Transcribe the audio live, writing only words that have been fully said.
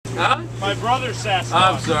Huh? My brother's Sasquatch.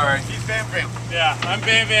 I'm sorry. He's Bam-Bam. Yeah, I'm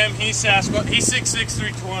Bam-Bam. He's Sasquatch. He's 6'6",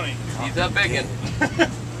 320. He's a biggin.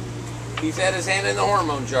 He's had his hand in the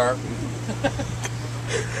hormone jar.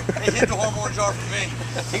 He hit the hormone jar for me.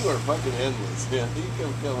 You are fucking endless. Yeah, you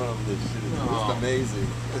come coming up with this shit. It's just amazing.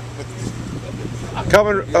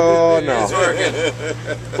 Coming. Oh no. It's working.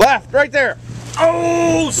 Left, right there.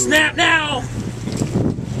 Oh, snap now!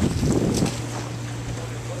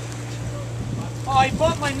 Oh, he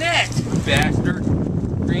bumped my neck. Bastard.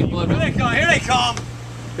 Green blood. Here they come. Here they come.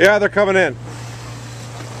 Yeah, they're coming in.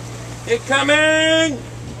 It coming!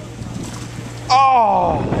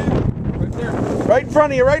 Oh, Right there. right in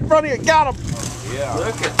front of you, right in front of you. Got him. Yeah.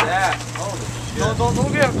 Look at that. Holy shit.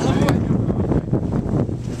 Don't get him.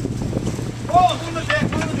 Oh, it's on the deck.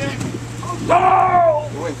 On the deck. Oh,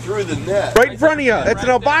 Going through the net. right in front of you. It's an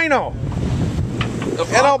Right albino. The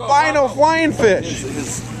An albino flying fish.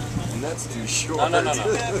 His net's too short. No.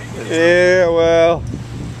 Yeah, well.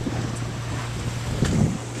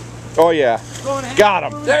 Oh yeah. Got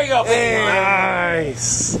him. There you go.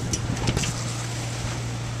 Nice.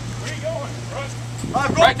 Where you going, Russ?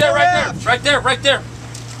 Right there.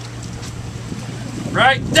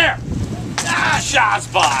 Right there. Ah, shots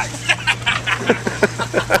by.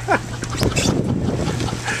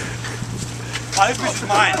 Oh, this fish is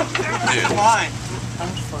mine. This is mine.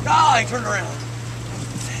 Oh, he turned around.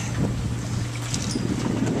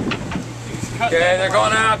 Okay, they're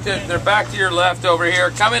going out. They're back to your left over here.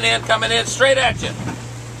 Coming in, straight at you.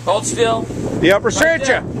 Hold still. The upper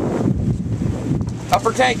stretcher.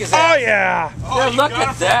 Upper tank is Oh out. yeah. Yeah, look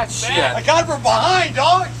at that I shit. got it from behind,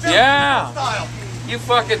 dog. Yeah. Style. You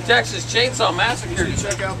fucking Texas Chainsaw Massacre.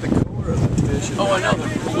 Check out the color of the fish. Oh, I know.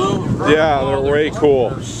 They're blue. Yeah, they're way cool.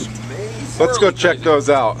 Amazing. Let's go check those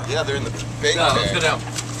out. Yeah, they're in the big No, let's go bag. down.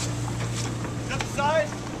 Is that the size?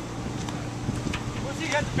 What's he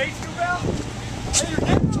got the bait scoop out? Hey, you're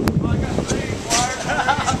dead. Oh, I got the bait wire.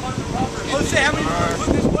 Let's see how many are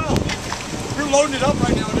putting this well. We're loading it up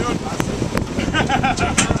right now, dude. I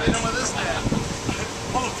know where this at.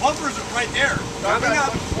 Oh, the pumpers are right there. Coming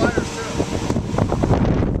up.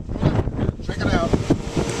 Check it out.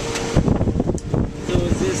 So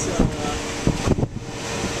is this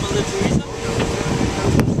Chorizo?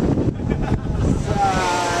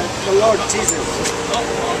 The Lord Jesus.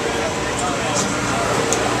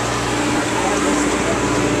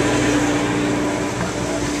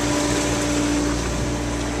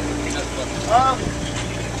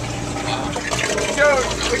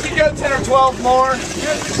 We can go 10 or 12 more.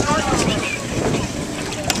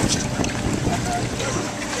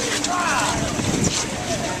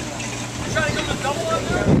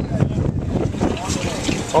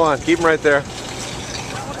 Hold on, keep them right there.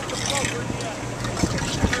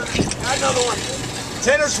 Add another one.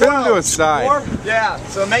 10 or 12. Spin them to a side. More? Yeah,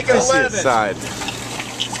 so make it I see a 11. side.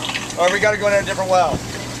 Or we got to go in a different well.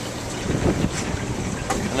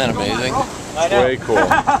 Isn't that amazing? I know. Way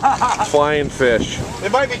cool. Flying fish.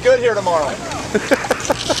 It might be good here tomorrow.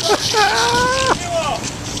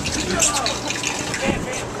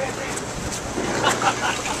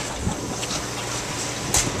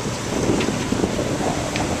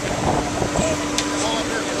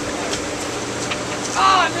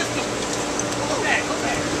 Ah, I missed him.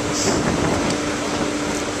 Okay.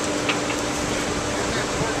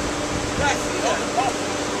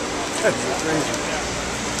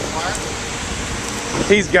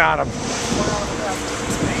 He's got him. 9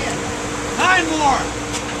 more.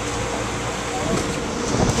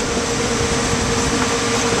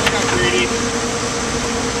 Got greedy.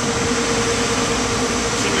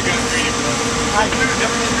 Shouldn't have got greedy, bro. I could have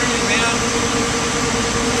definitely greedy, man.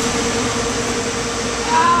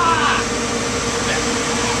 Ah!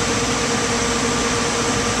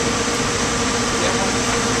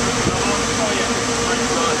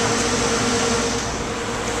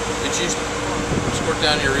 Did you squirt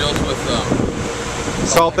down your reels with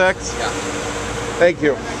Saltex? Yeah. Thank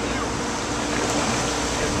you.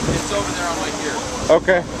 It's over there on my gear.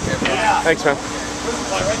 Okay. Yeah. Thanks, man.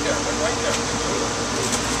 Right there.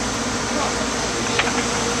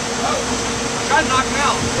 Try to knock him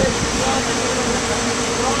out.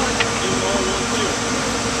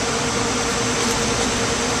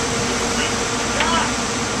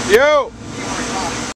 Yo!